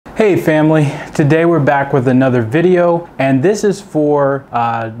Hey family, today we're back with another video, and this is for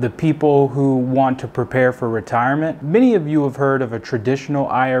the people who want to prepare for retirement. Many of you have heard of a traditional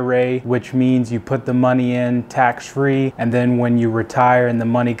IRA, which means you put the money in tax-free, and then when you retire and the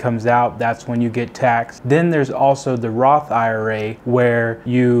money comes out, that's when you get taxed. Then there's also the Roth IRA, where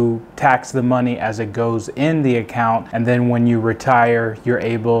you tax the money as it goes in the account, and then when you retire, you're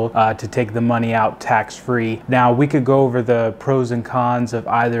able to take the money out tax-free. Now, we could go over the pros and cons of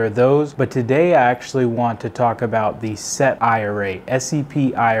either of those, but today I actually want to talk about the SEP IRA,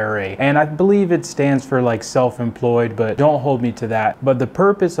 SEP IRA, and I believe it stands for like self-employed, but don't hold me to that. But the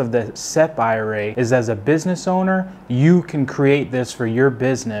purpose of the SEP IRA is, as a business owner, you can create this for your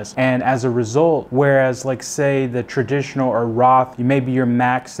business, and as a result, whereas like say the traditional or Roth, maybe your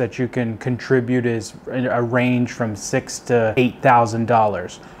max that you can contribute is a range from $6,000 to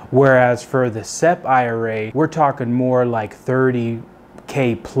 $8,000. Whereas for the SEP IRA, we're talking more like 30K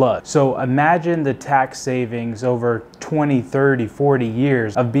plus. So imagine the tax savings over 20, 30, 40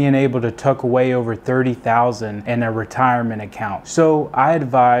 years of being able to tuck away over $30,000 in a retirement account. So I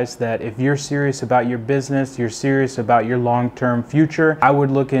advise that if you're serious about your business, you're serious about your long-term future, I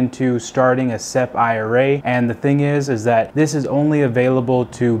would look into starting a SEP IRA. And the thing is that this is only available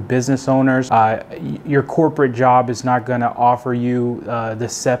to business owners. Your corporate job is not going to offer you the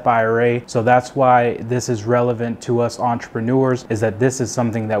SEP IRA. So that's why this is relevant to us entrepreneurs, is that this is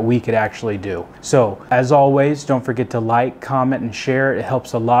something that we could actually do. So as always, don't forget to like, comment, and share. It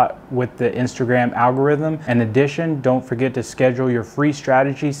helps a lot with the Instagram algorithm. In addition, don't forget to schedule your free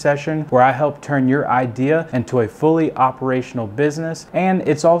strategy session where I help turn your idea into a fully operational business. And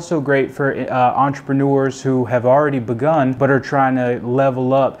it's also great for entrepreneurs who have already begun but are trying to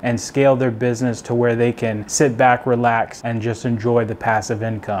level up and scale their business to where they can sit back, relax, and just enjoy the passive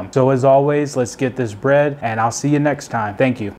income. So as always, let's get this bread, and I'll see you next time. Thank you.